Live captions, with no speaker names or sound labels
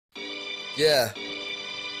Yeah.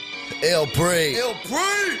 Ill Breed. Ill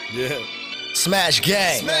Breed. Yeah. Smash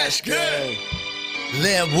Gang. Smash Gang.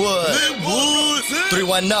 Linwood. Linwood.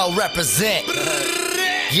 310 represent.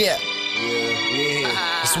 Yeah.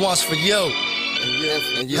 This one's for you.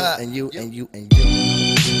 And you.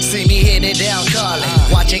 See me hitting down calling,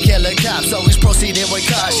 watching killer cops, always proceeding with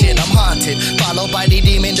caution. I'm haunted, followed by the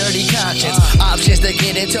demon dirty conscience. Options to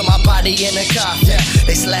get into my body in a coffin.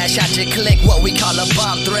 They slash out your click, what we call a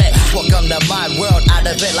bomb threat. Welcome to my world, out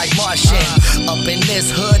of it like Martian. Up in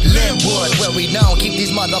this hood, Linwood, where we don't keep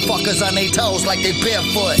these motherfuckers on their toes like they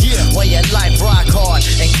barefoot. Way of life rock hard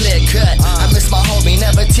and clear cut. I miss my homie,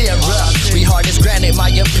 never tear up. We hard as granite,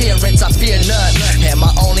 my appearance, I fear none. And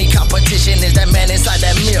my only competition is that man inside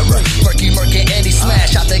that mirror. Murky Andy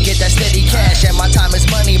smash out to get that steady cash. And my time is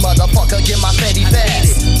money, motherfucker, get my Fetty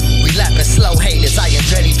fast. We lapping slow haters, I am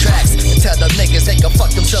dready tracks. And tell them niggas they can fuck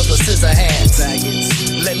themselves with scissor hands.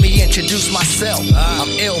 Let me introduce myself. I'm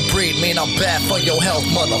Ill Breed, mean I'm bad for your health,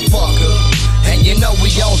 motherfucker. And you know we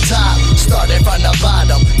on top, started from the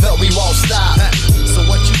bottom, no we won't stop. So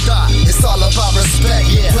what you thought? It's all about respect.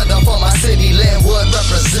 Put up for my city, Linwood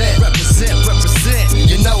represent.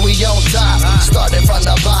 You know we on top, started from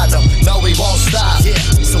the bottom, no we won't stop.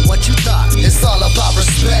 So what you thought? It's all about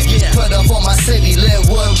respect. Put up for my city,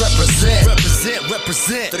 Linwood represent.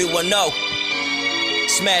 310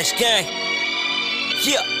 Smash Gang.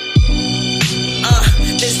 Yeah.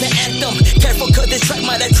 This the anthem. Careful cause this track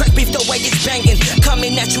might attract beef the way it's banging.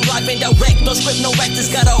 Coming at you live and direct. No script, no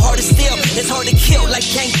actors, got a heart of steel. It's hard to kill like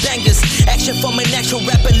gang bangers. Action from an actual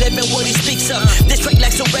rapper living what he speaks of. This track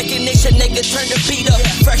lacks some recognition, nigga turn the beat up.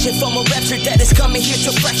 Fraction from a rapture that is coming here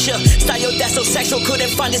to fracture. Style that's so sexual,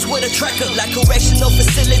 couldn't find this with a tracker. Like correctional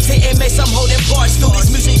facility, inmates I'm holding bars. Do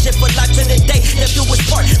this music shit for life to the day that you was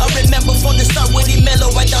part. I remember from the start when he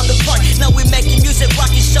mellow right down the park. Now we making music,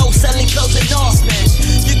 rocking shows, selling clothes and all.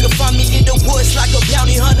 You can find me in the woods like a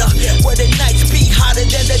bounty hunter, where the nights be hotter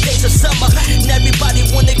than the days of summer. And everybody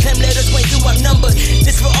wanna claim letters when you outnumbered.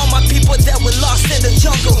 This for all my people that were lost in the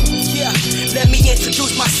jungle. Yeah, let me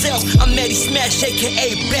introduce myself. I'm Eddie Smash,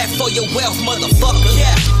 aka Back for Your Wealth, motherfucker.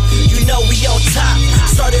 Yeah, you know we on top,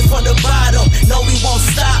 started from the bottom, no we won't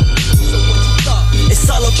stop. So what you thought? It's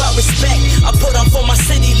all about respect. I put on for my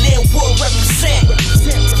city, Linwood